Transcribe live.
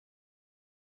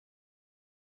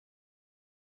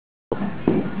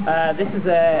This is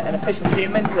an official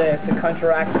statement to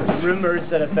counteract rumours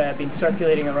that have been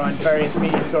circulating around various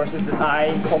media sources that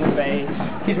I, McVeigh,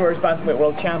 heavyweight bantamweight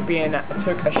world champion,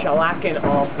 took a shellacking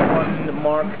of one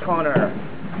Mark Connor.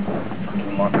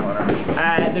 Fucking Mark Connor.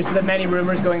 There's been many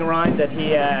rumours going around that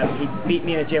he beat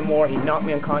me in a gym war, he knocked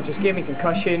me unconscious, gave me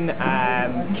concussion,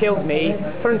 killed me,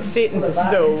 turned Satan to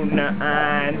stone,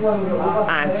 and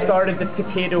started the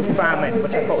potato famine,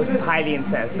 which I thought was highly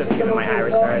insensitive given my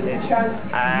Irish heritage.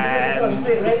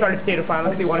 He started potato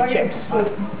famine because he wanted chips.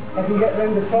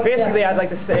 Basically, I'd like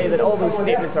to say that all those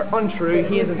statements are untrue.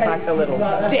 He is in fact a little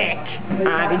dick,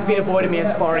 and he's been avoiding me in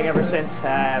sparring ever since.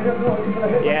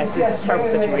 Yeah, it's a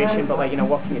terrible situation, but like, you know,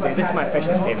 what can you do? This is my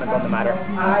official statement on the matter.